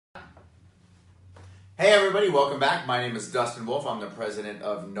Hey everybody, welcome back. My name is Dustin Wolf. I'm the president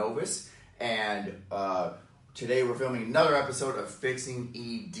of Novus, and today we're filming another episode of Fixing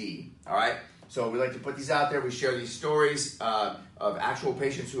ED. All right, so we like to put these out there. We share these stories of actual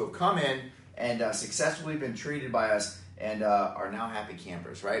patients who have come in and successfully been treated by us and are now happy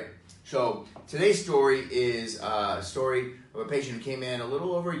campers. Right. So today's story is a story of a patient who came in a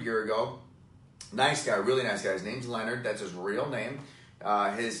little over a year ago. Nice guy, really nice guy. His name's Leonard. That's his real name.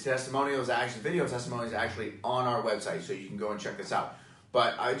 His testimonial is actually, video testimony is actually on our website, so you can go and check this out.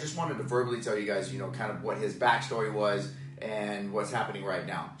 But I just wanted to verbally tell you guys, kind of what his backstory was and what's happening right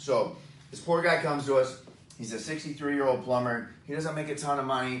now. So this poor guy comes to us. He's a 63-year-old plumber. He doesn't make a ton of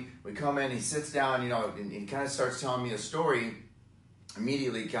money. We come in, he sits down, and he kind of starts telling me a story.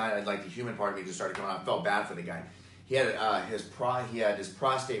 Immediately, kind of like the human part of me just started coming out. I felt bad for the guy. He had his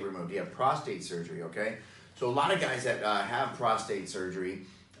prostate removed. He had prostate surgery. Okay. So a lot of guys that have prostate surgery,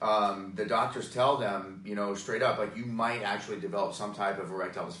 the doctors tell them, straight up, like you might actually develop some type of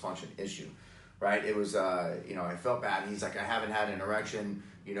erectile dysfunction issue, right? It was, I felt bad. He's like, I haven't had an erection,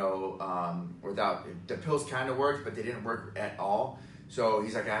 without, the pills kind of worked, but they didn't work at all. So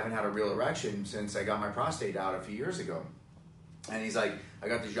he's like, I haven't had a real erection since I got my prostate out a few years ago. And he's like, I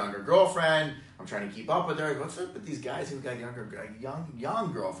got this younger girlfriend. I'm trying to keep up with her. What's up with these guys who got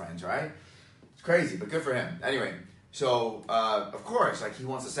young girlfriends, right? It's crazy, but good for him. Anyway, so of course, like he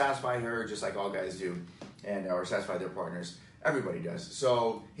wants to satisfy her just like all guys do, and or satisfy their partners. Everybody does.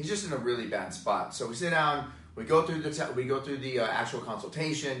 So he's just in a really bad spot. So we sit down, we go through the actual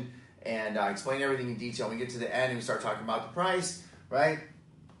consultation, and explain everything in detail. We get to the end, and we start talking about the price, right?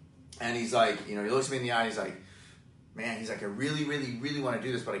 And he's like, he looks me in the eye, and he's like, man, he's like, I really, really, really want to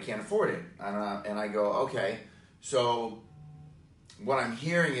do this, but I can't afford it. And I go, okay, so what I'm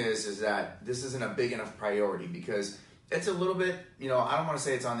hearing is that this isn't a big enough priority because it's a little bit, I don't want to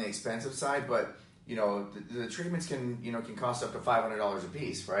say it's on the expensive side, but the treatments can cost up to $500 a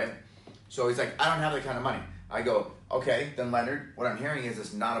piece, right? So he's like, I don't have that kind of money. I go, okay, then Leonard, what I'm hearing is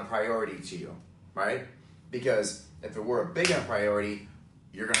it's not a priority to you, right? Because if it were a big enough priority,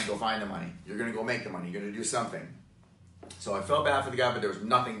 you're going to go find the money. You're going to go make the money. You're going to do something. So I felt bad for the guy, but there was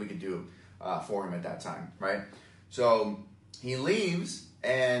nothing we could do for him at that time, right? So he leaves,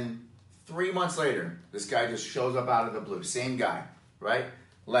 and 3 months later, this guy just shows up out of the blue. Same guy, right?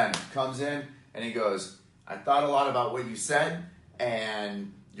 Len comes in, and he goes, I thought a lot about what you said,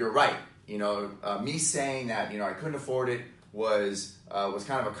 and you're right. Me saying that, I couldn't afford it was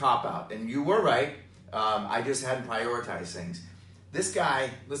kind of a cop-out. And you were right. I just hadn't prioritized things. This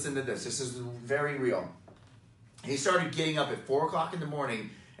guy, listen to this. This is very real. He started getting up at 4 o'clock in the morning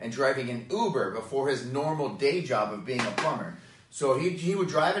and driving an Uber before his normal day job of being a plumber. So he would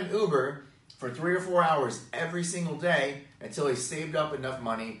drive an Uber for 3 or 4 hours every single day until he saved up enough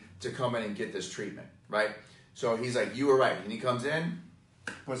money to come in and get this treatment, right? So he's like, you were right. And he comes in,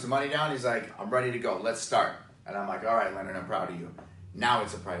 puts the money down. He's like, I'm ready to go. Let's start. And I'm like, all right, Leonard, I'm proud of you. Now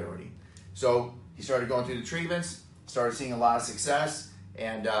it's a priority. So he started going through the treatments, started seeing a lot of success.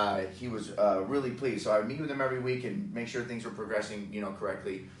 And he was really pleased. So I would meet with him every week and make sure things were progressing,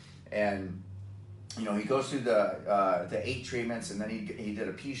 correctly. And he goes through the 8 treatments, and then he did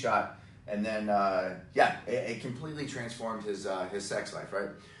a P shot, and then it completely transformed his sex life, right?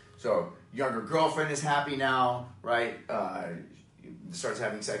 So younger girlfriend is happy now, right? Starts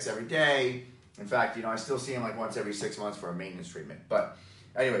having sex every day. In fact, I still see him like once every 6 months for a maintenance treatment. But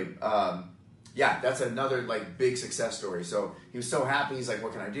anyway. That's another big success story. So he was so happy. He's like,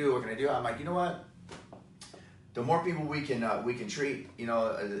 what can I do? What can I do? I'm like, you know what? The more people we can treat,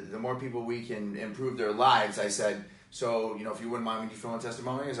 the more people we can improve their lives. I said, so, if you wouldn't mind me filling a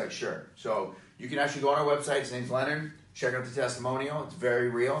testimonial? He's like, sure. So you can actually go on our website. His name's Leonard. Check out the testimonial. It's very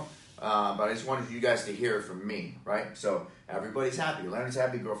real. But I just wanted you guys to hear it from me, right? So everybody's happy. Leonard's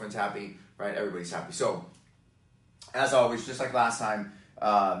happy. Girlfriend's happy, right? Everybody's happy. So as always, just like last time,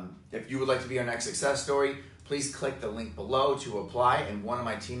 if you would like to be our next success story, please click the link below to apply, and one of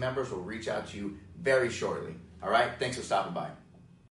my team members will reach out to you very shortly. All right? Thanks for stopping by.